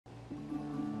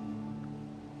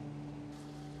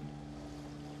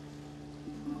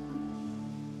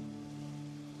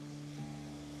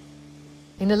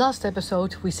In the last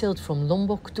episode, we sailed from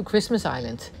Lombok to Christmas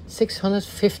Island,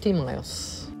 650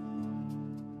 miles.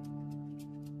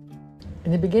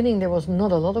 In the beginning there was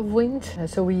not a lot of wind,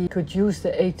 so we could use the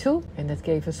A2 and that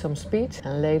gave us some speed.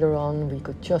 And later on we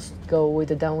could just go with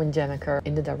the downwind Janneker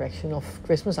in the direction of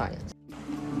Christmas Island.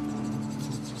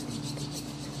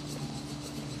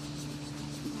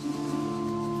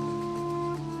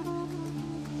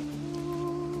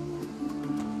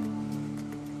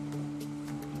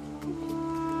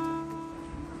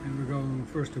 And we're going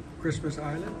first to Christmas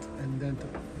Island and then to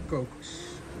Cocos.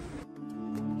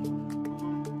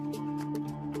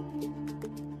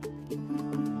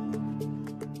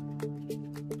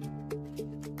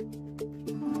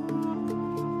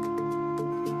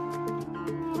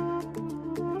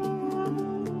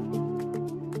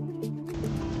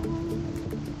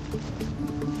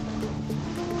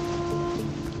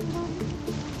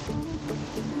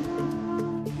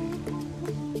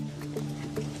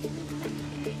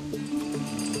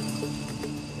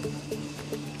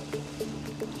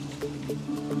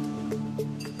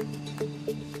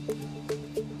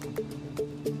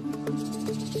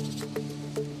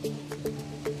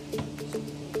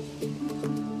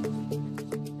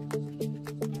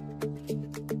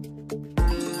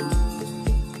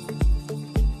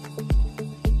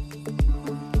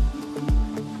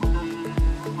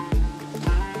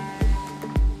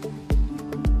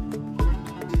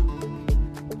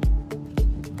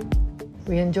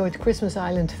 We enjoyed Christmas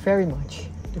Island very much.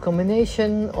 The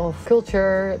combination of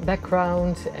culture,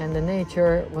 background and the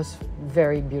nature was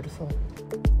very beautiful.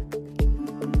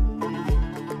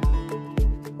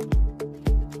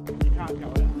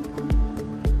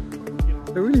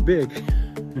 They're really big.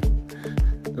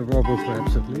 The rubber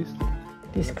crabs at least.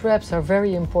 These crabs are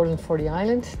very important for the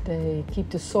island. They keep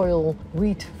the soil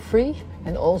weed free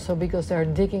and also because they're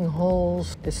digging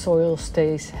holes, the soil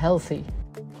stays healthy.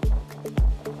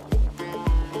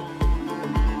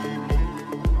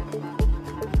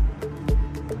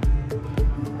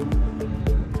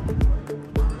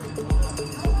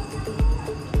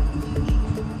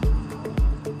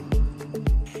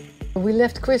 We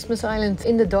left Christmas Island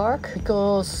in the dark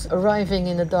because arriving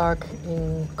in the dark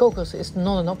in Cocos is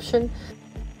not an option.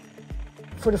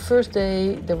 For the first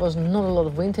day there was not a lot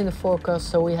of wind in the forecast,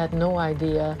 so we had no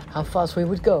idea how fast we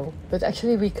would go. But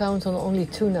actually we count on only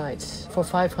 2 nights for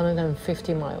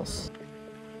 550 miles.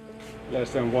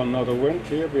 Less than 1 knot of wind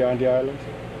here behind the island.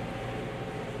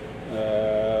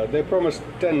 They promised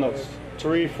 10 knots,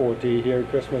 340 here at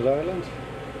Christmas Island.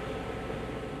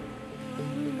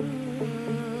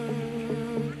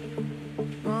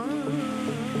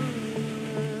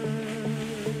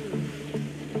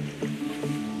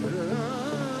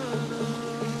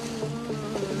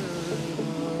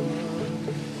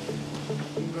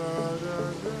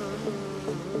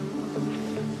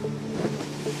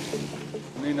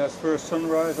 Nina's first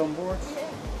sunrise on board. Yeah.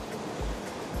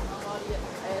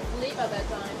 I had to leave at that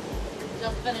time.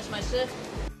 Just finished my shift.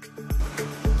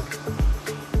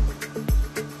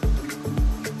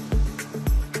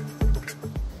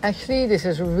 Actually, this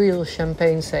is real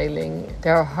champagne sailing.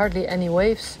 There are hardly any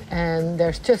waves and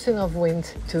there's just enough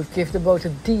wind to give the boat a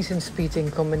decent speed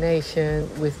in combination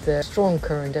with the strong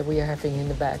current that we are having in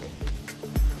the back.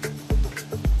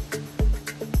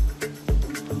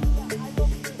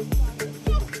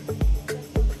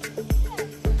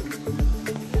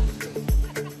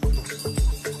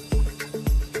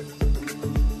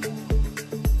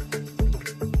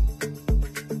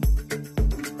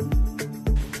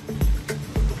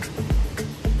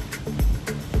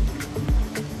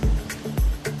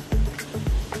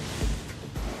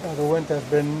 The wind has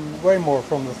been way more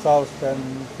from the south than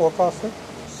forecasted.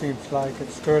 Seems like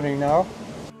it's turning now.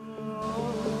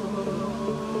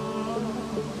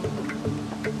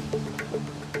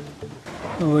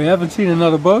 We haven't seen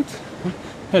another boat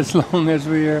as long as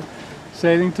we are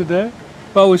sailing today.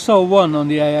 But we saw one on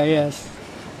the AIS.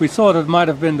 We thought it might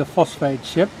have been the phosphate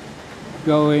ship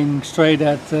going straight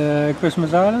at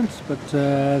Christmas Island, but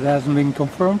it hasn't been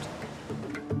confirmed.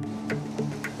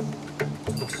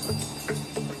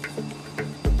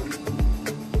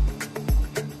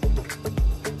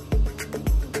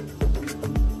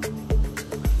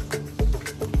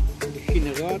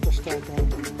 Generator staat daar.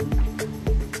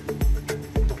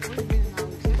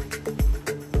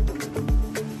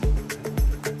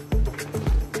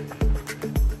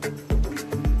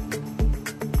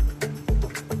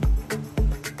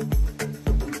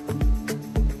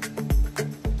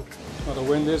 Well, the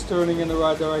wind is turning in the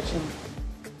right direction.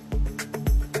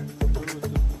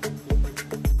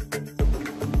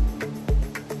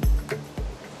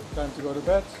 Time to go to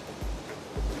bed.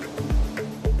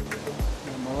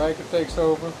 Marijke takes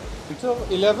over until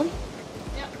 11.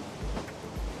 Yeah.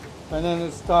 And then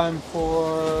it's time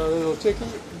for a little chickie.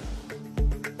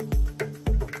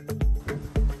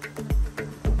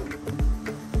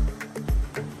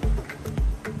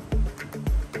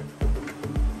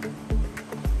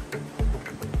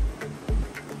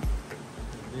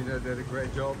 Nina did a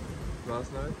great job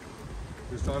last night.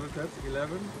 You started at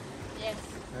 11 Yes.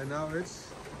 and now it's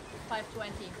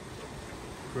 5:20.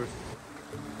 good.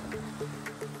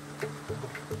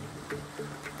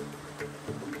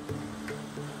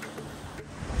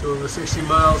 Doing 60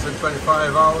 miles in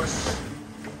 25 hours.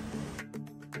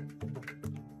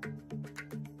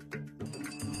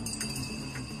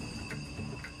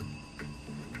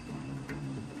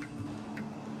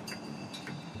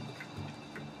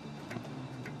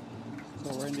 So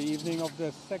we're in the evening of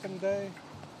the second day.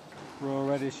 We're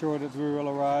already sure that we will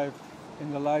arrive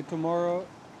in the light tomorrow.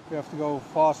 We have to go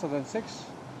faster than 6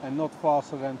 and not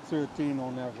faster than 13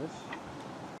 on average.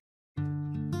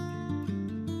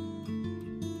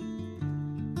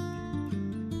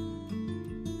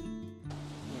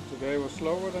 And today was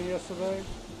slower than yesterday.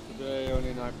 Today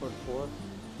only 9.4.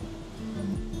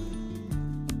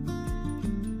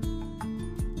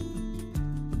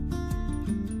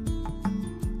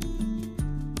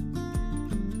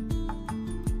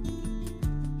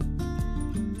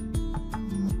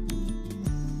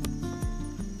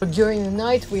 During the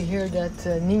night we hear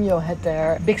that Nino had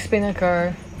their big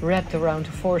spinnaker wrapped around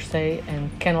the forestay and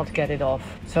cannot get it off.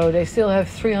 So they still have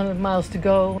 300 miles to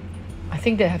go. I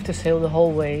think they have to sail the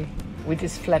whole way with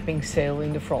this flapping sail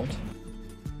in the front.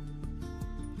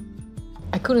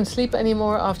 I couldn't sleep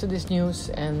anymore after this news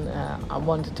and I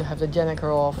wanted to have the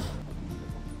gennaker off.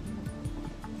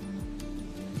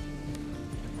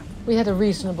 We had a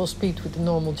reasonable speed with the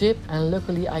normal jib and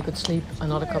luckily I could sleep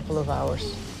another couple of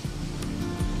hours.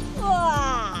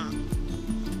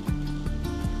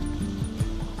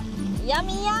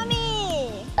 Yummy,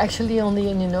 yummy! Actually on the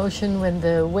Indian Ocean, when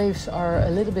the waves are a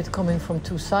little bit coming from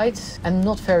two sides and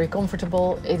not very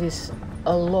comfortable, it is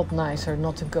a lot nicer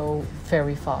not to go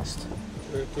very fast.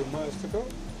 32 miles to go.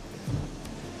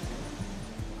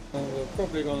 And we're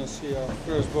probably going to see our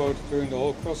first boat during the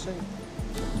whole crossing.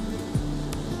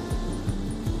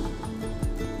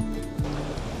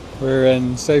 We're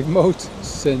in safe mode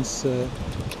since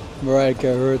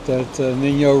Marijke heard that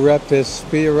Nino wrapped his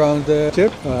spear around the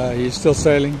jib. He's still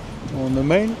sailing on the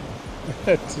main.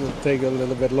 It will take a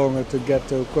little bit longer to get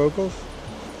to Cocos.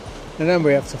 And then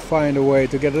we have to find a way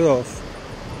to get it off.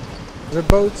 There's a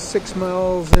boat 6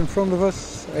 miles in front of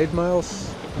us, 8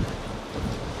 miles.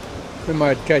 We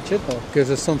might catch it, or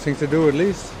gives us something to do at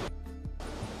least.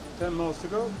 10 miles to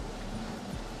go.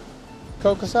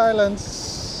 Cocos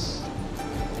Islands.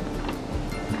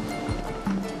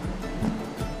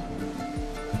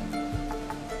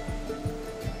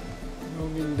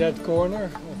 In that corner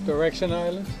of Direction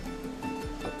Island,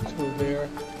 through there.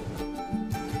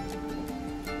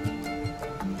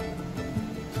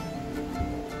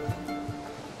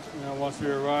 Now once we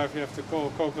arrive, you have to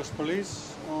call Cocos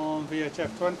Police on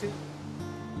VHF 20.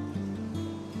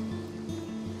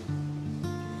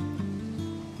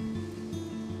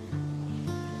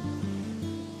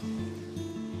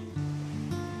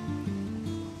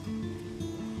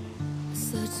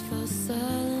 Search for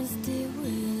silence deep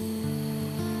within.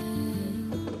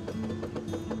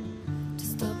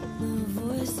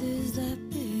 Voices that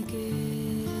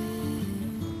begin,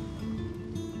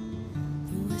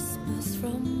 the whispers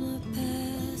from the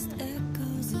past,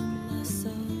 echoes in my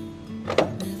soul,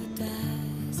 never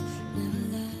dies, never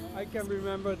lies. I can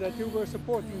remember that you were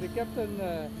supporting the captain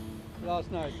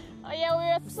last night. Oh yeah, we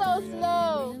were so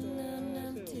slow.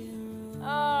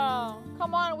 Oh,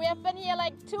 come on, we have been here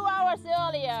like 2 hours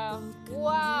earlier.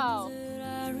 Wow.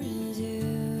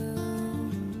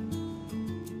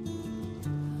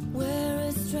 Where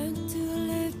is strength to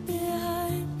leave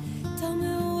behind? Tell me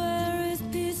where is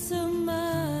peace of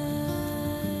mind?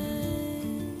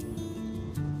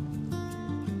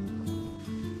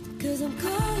 'Cause I'm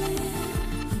calling,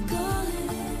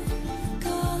 calling,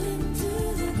 calling to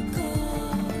the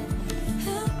call.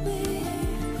 Help me,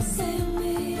 save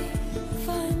me,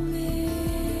 find me.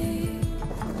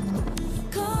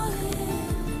 Calling,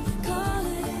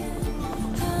 calling,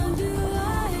 how do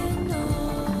I know?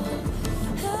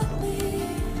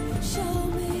 Show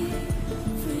me,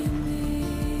 free me.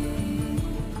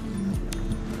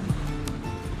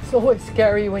 It's always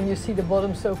scary when you see the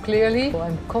bottom so clearly.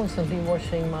 I'm constantly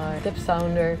watching my depth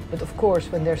sounder, but of course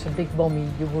when there's a big bommy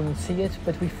you wouldn't see it.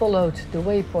 But we followed the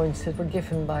waypoints that were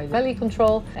given by the valley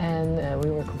control and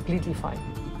we were completely fine.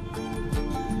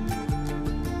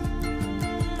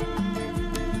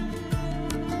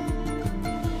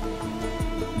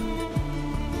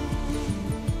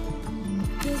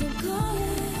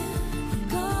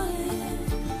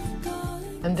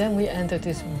 And then we entered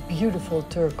this beautiful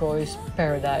turquoise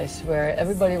paradise where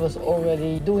everybody was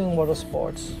already doing water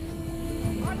sports.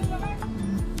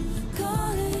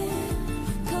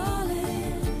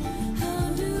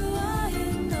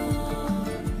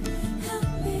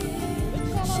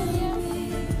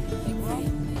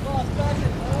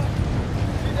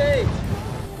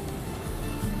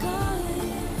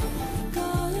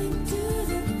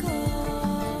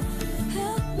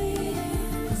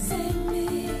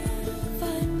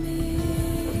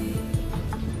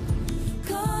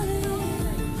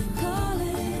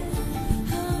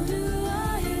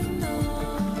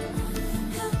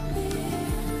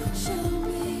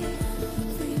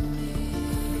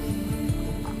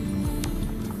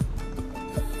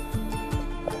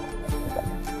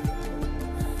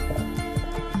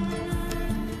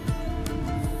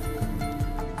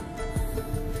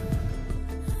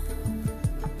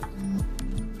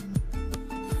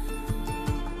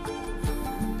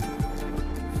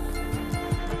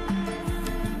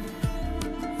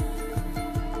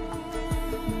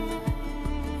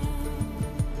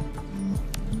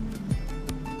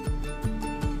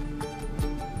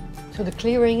 So the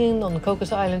clearing in on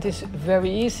Cocos Island is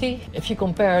very easy. If you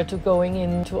compare to going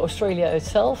into Australia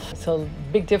itself, it's a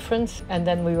big difference. And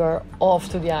then we were off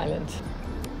to the island.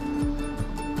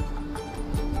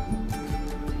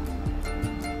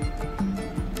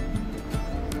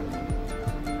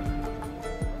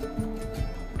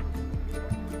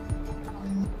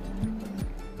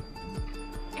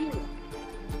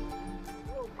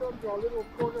 Welcome to our little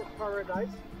corner paradise.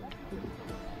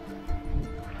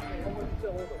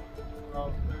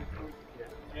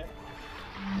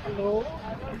 Hello.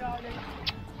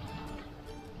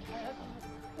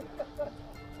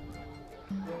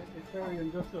 It's very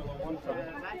industrial on one side.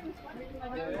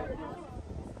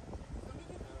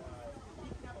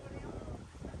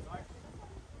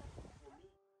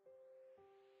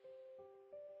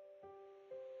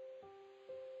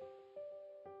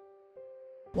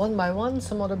 One by one,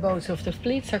 some other boats of the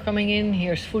fleets are coming in.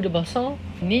 Here's Fou de Bassin.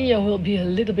 Nino will be a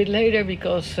little bit later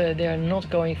because they're not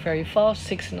going very fast,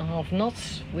 6.5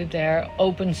 knots with their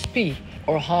open speed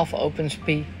or half open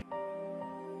speed.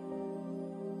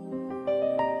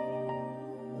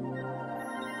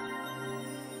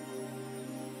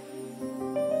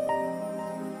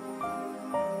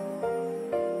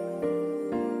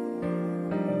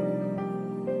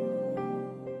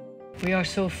 We are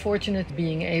so fortunate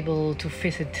being able to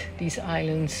visit these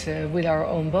islands with our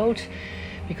own boat,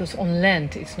 because on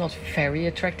land it's not very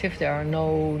attractive. There are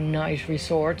no nice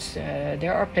resorts.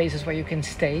 There are places where you can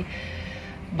stay,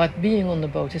 but being on the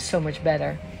boat is so much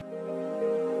better.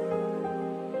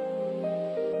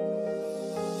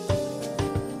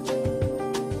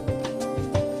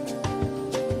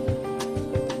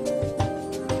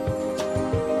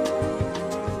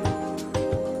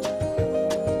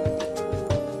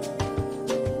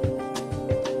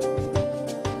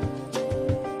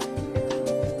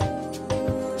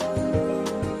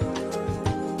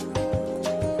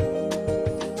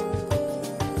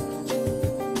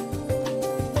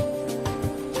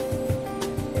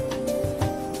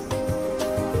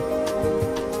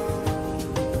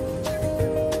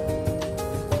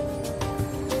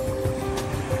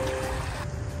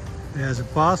 There's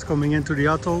a path coming into the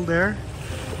atoll there.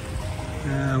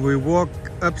 We walk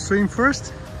upstream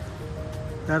first,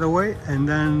 that way, and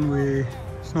then we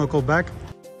snorkel back.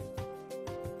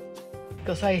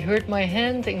 Because I hurt my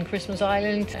hand in Christmas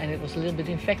Island and it was a little bit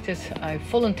infected, I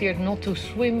volunteered not to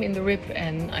swim in the rip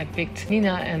and I picked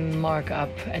Nina and Mark up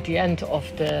at the end of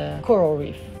the coral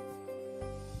reef.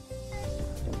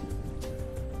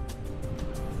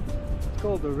 It's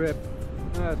called the rip.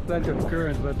 There's plenty of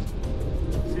current, but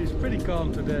it's pretty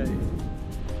calm today.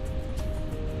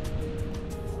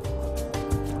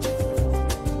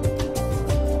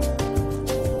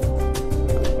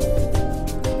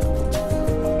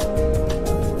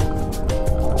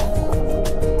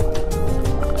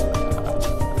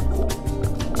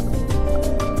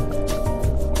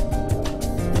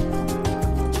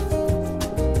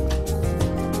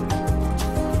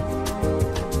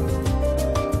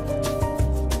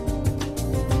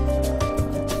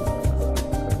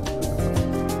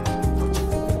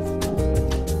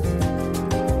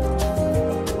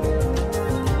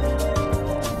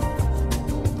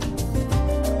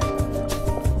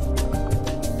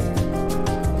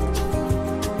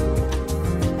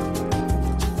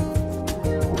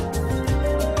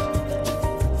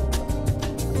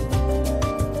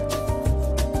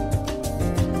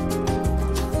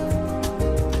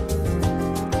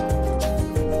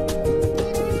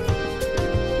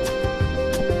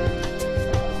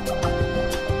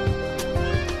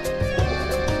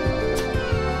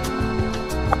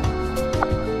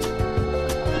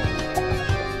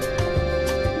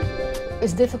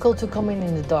 is difficult to come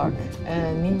in the dark,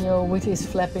 and Nino with his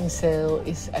flapping sail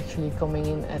is actually coming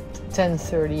in at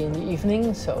 10:30 in the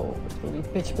evening, so it will be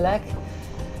pitch black.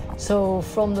 So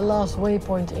from the last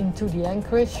waypoint into the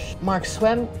anchorage, Mark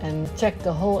swam and checked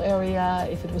the whole area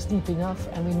if it was deep enough,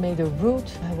 and we made a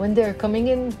route. When they're coming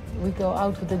in, we go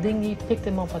out with the dinghy, pick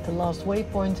them up at the last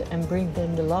waypoint and bring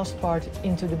them the last part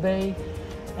into the bay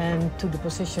and to the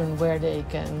position where they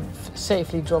can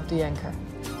safely drop the anchor.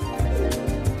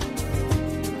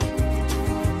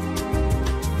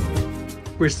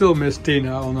 We still miss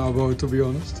Tina on our boat, to be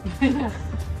honest.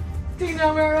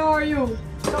 Tina, where are you?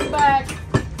 Come back!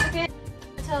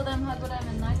 Tell them how good I'm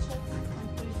in night shift. I'm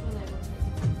pretty sure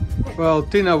they will. Well,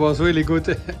 Tina was really good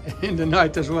in the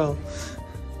night as well.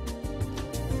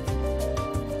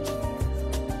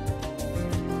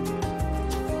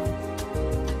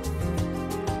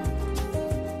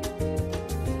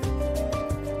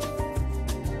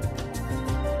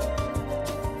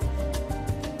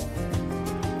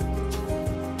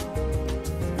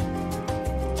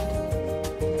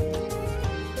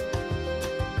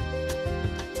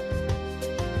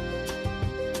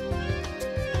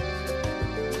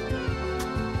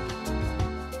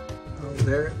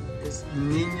 There is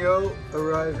Nino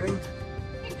arriving.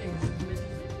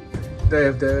 They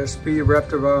have their spear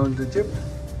wrapped around the jib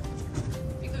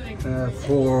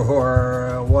for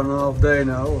 1.5 days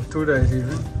now, or 2 days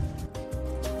even.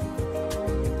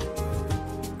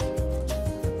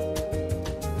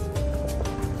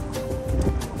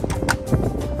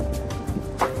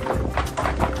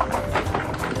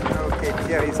 Okay,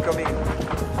 Pierre is coming.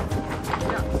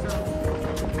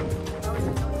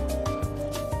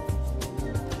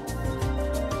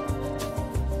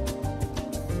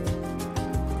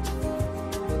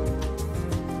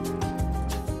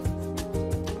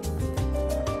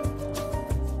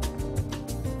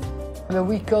 The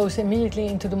week goes immediately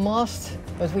into the mast,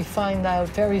 but we find out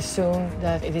very soon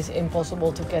that it is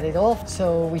impossible to get it off.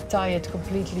 So we tie it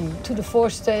completely to the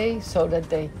forestay so that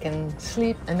they can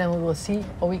sleep, and then we will see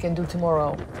what we can do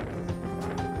tomorrow.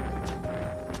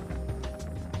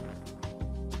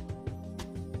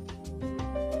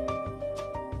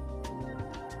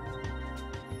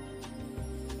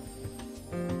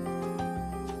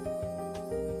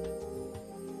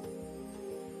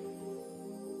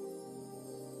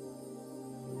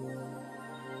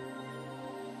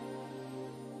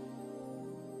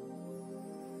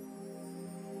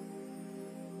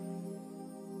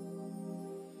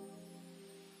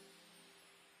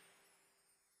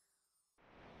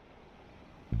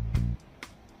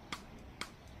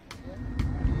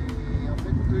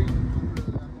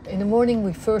 In the morning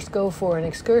we first go for an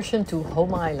excursion to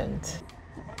Home Island.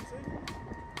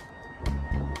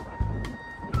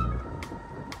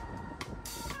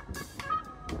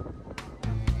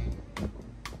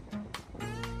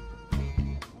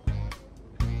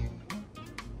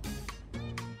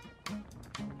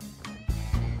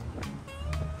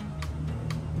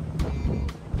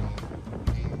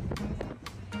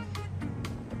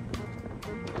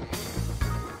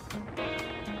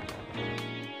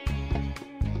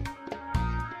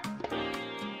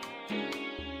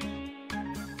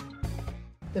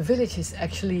 The village is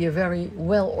actually a very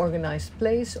well-organized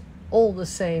place, all the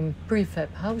same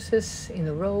prefab houses in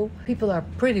a row. People are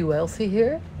pretty wealthy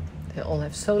here. They all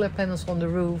have solar panels on the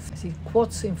roof. I see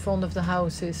quads in front of the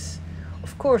houses.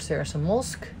 Of course there's a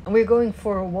mosque, and we're going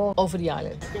for a walk over the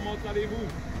island.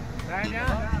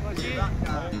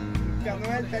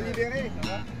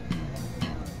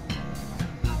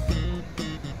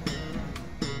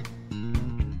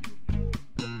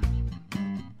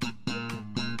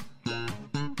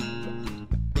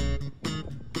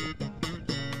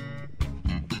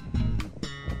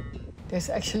 There's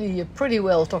actually a pretty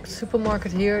well-stocked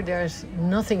supermarket here. There's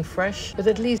nothing fresh, but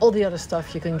at least all the other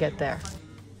stuff you can get there.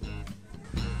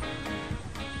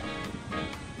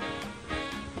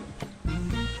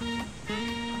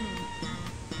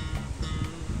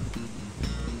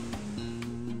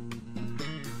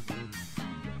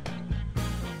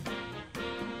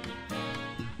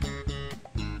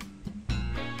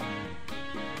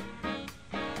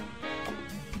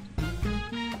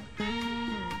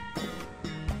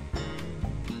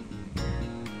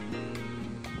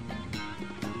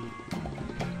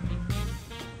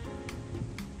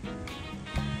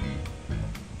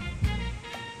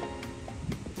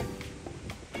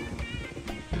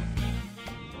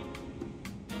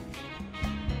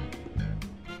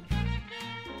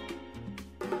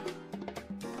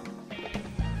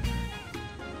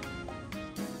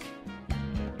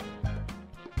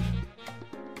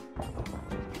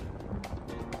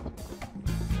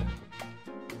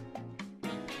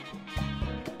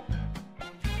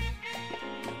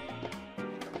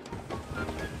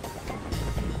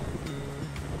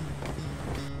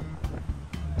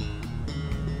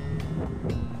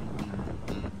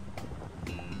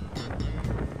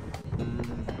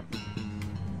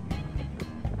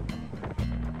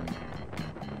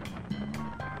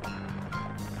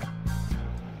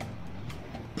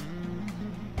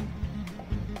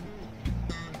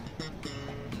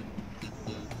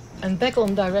 And back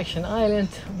on Direction Island,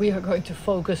 we are going to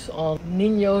focus on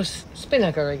Nino's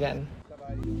spinnaker again.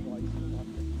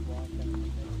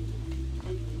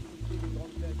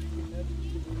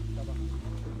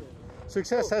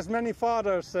 Success has many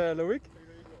fathers, Loïc,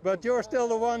 but you're still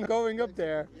the one going up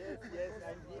there.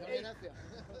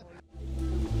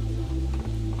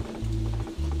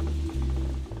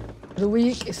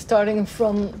 Loïc is starting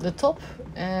from the top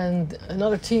and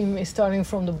another team is starting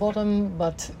from the bottom,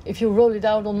 but if you roll it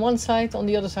out on one side, on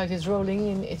the other side it's rolling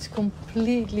in, it's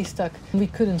completely stuck. We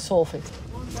couldn't solve it.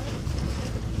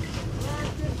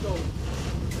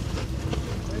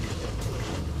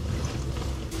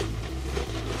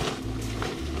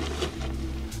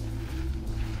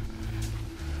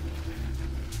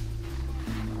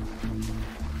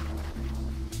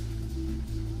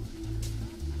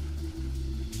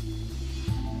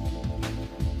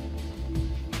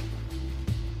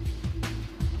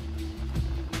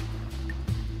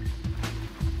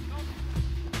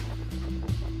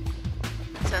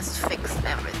 Just fix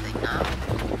everything now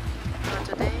for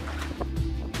today.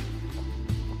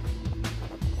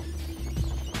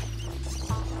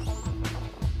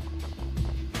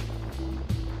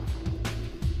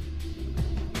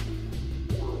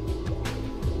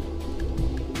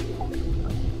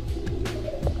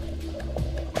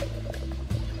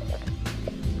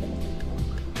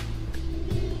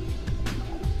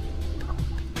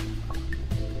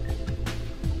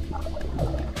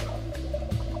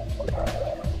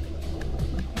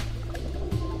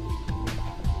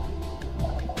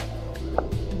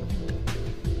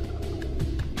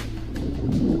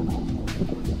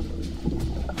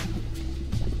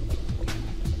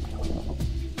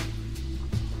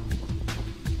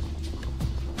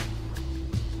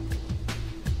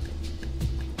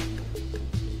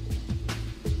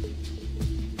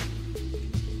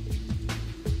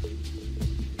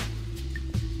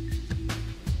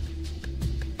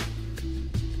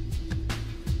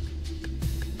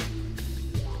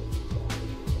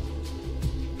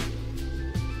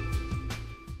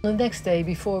 The next day,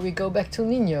 before we go back to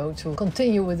Nino to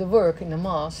continue with the work in the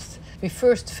mast, we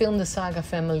first filmed the Saga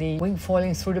family wing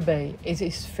foiling through the bay. It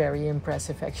is very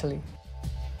impressive actually.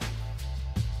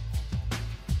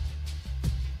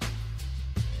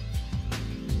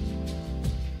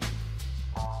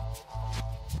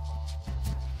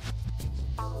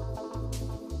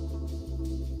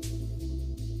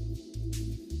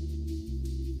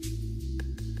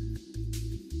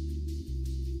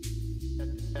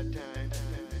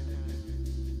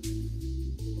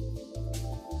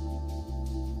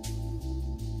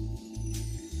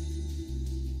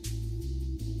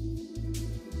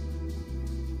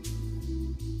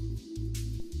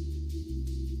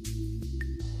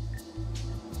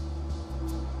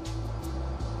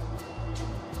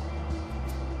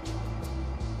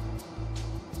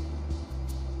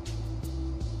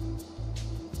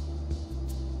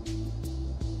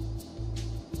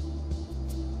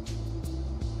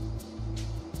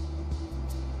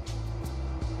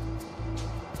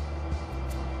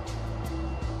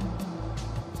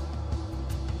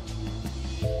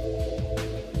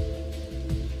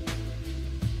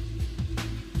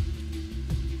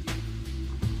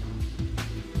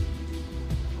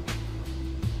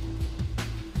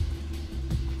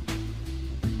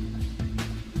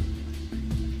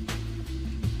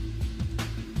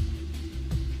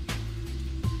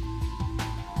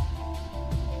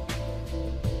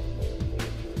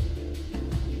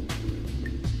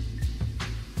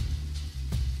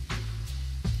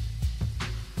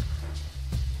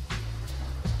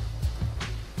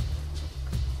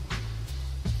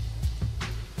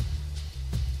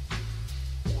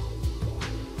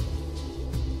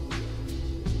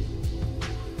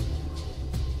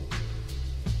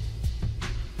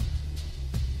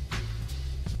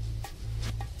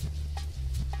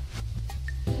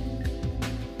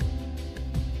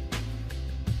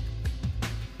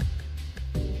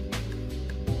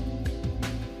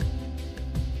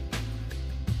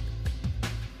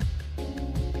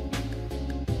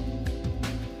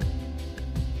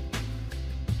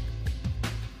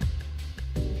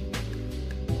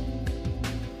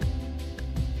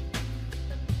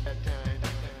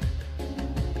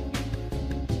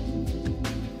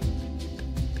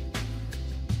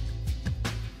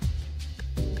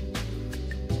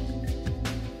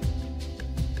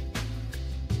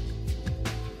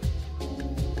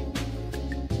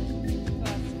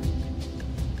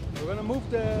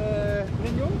 Move the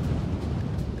Nino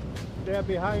there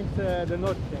behind the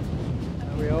knot thing.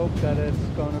 And we hope that it's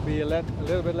going to be a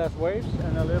little bit less waves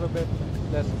and a little bit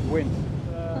less wind.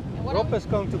 Rob is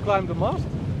going to climb the mast.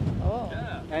 Oh.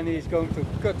 Yeah. and he's going to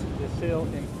cut the sail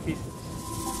in pieces.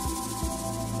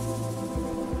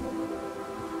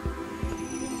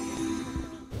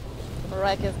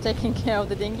 Rike is taking care of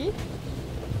the dinghy.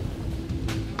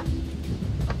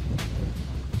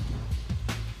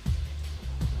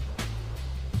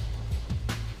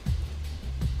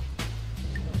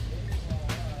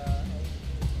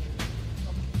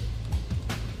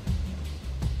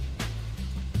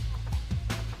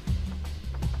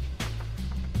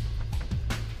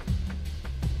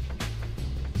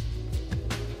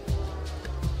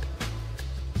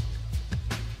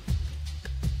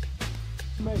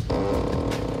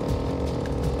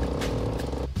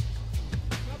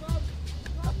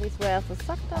 These whales are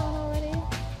sucked down already.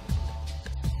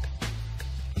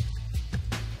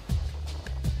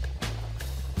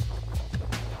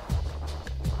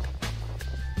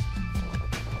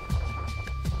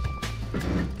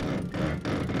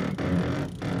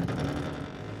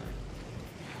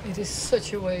 It is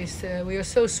such a waste. We are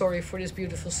so sorry for this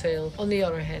beautiful sail. On the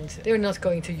other hand, they're not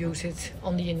going to use it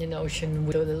on the Indian Ocean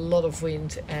with a lot of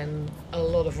wind and a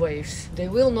lot of waves. They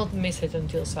will not miss it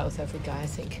until South Africa, I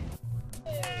think.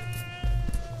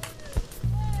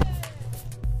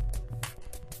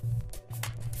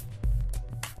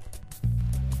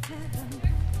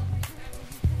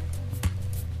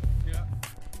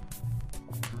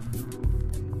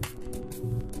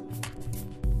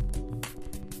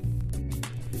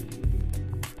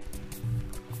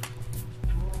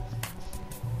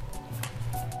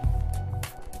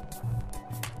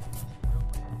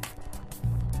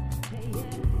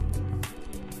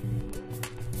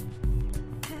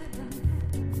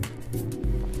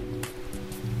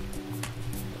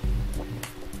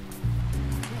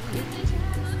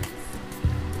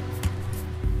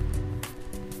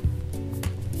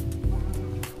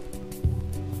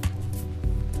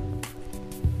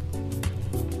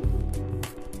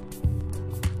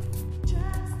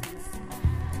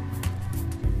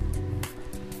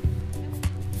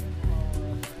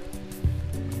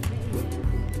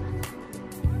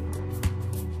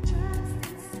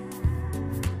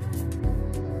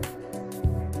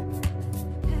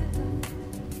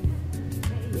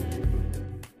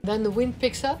 Then the wind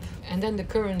picks up and then the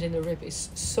current in the rib is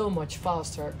so much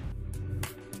faster.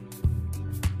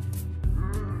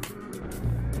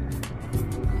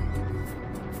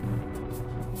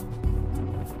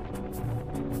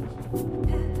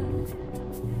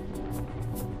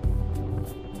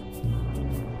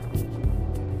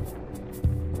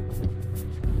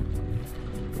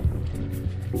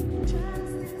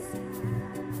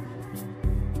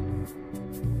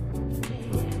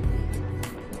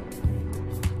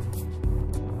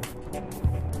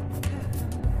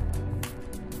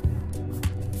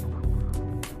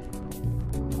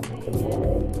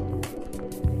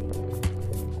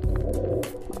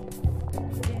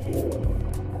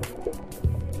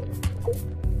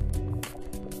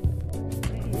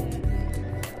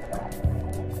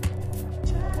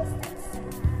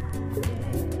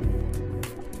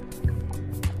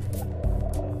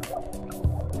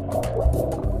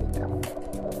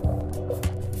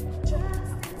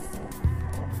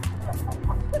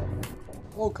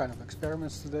 All kind of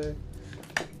experiments today.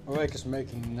 Rike is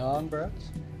making naan bread.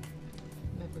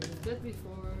 Never did that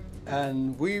before.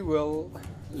 And we will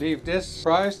leave this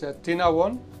prize that Tina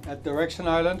won at Direction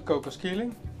Island, Cocos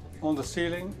Keeling, on the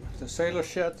ceiling of the sailor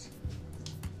shed.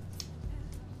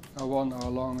 How long or how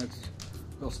long it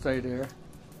will stay there.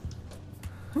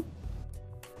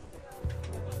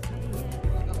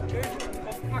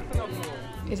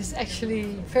 It is actually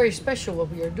very special what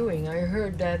we are doing. I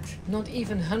heard that not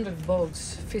even 100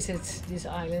 boats visit these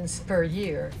islands per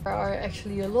year. There are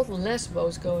actually a lot less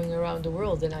boats going around the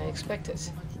world than I expected.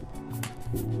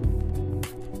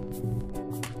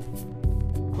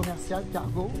 Commercial,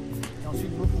 cargo, et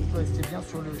ensuite vous pouvez rester bien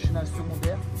sur le chenal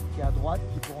secondaire qui est à droite,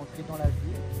 qui peut rentrer dans la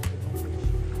ville.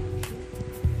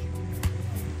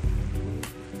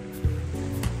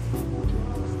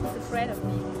 Afraid of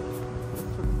me.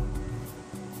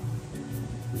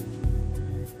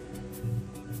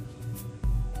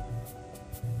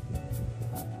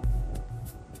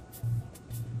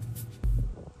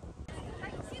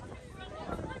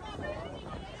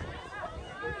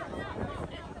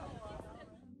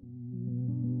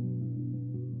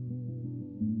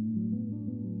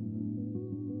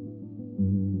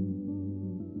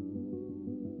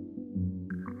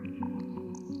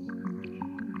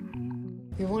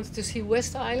 We wanted to see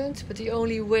West Island, but the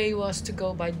only way was to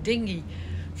go by dinghy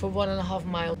for 1.5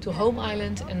 miles to Home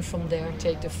Island and from there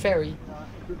take the ferry.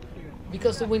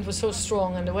 Because the wind was so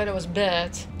strong and the weather was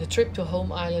bad, the trip to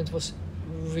Home Island was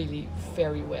really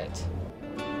very wet.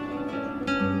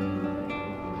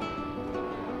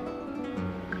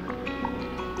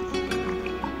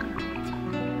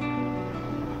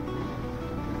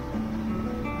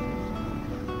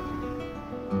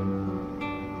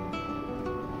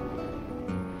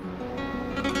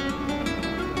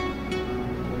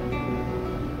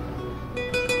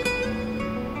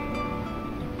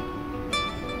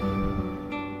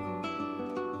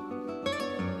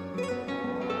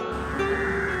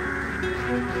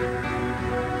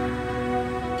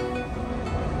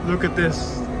 Look at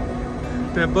this.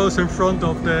 They're both in front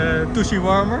of the Tushy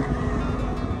warmer.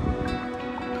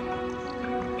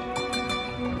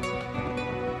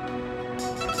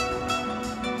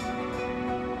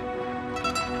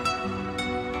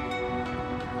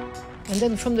 And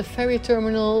then from the ferry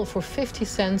terminal, for 50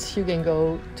 cents, you can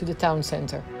go to the town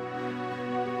center.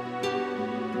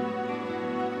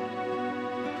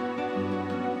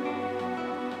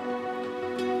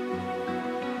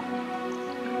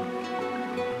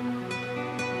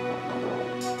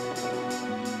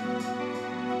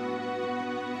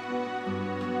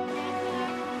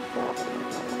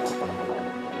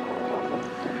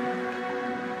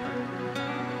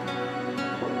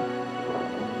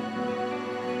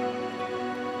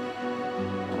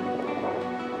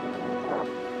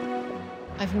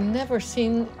 I've never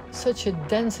seen such a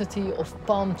density of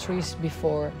palm trees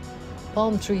before.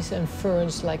 Palm trees and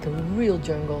ferns like a real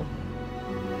jungle.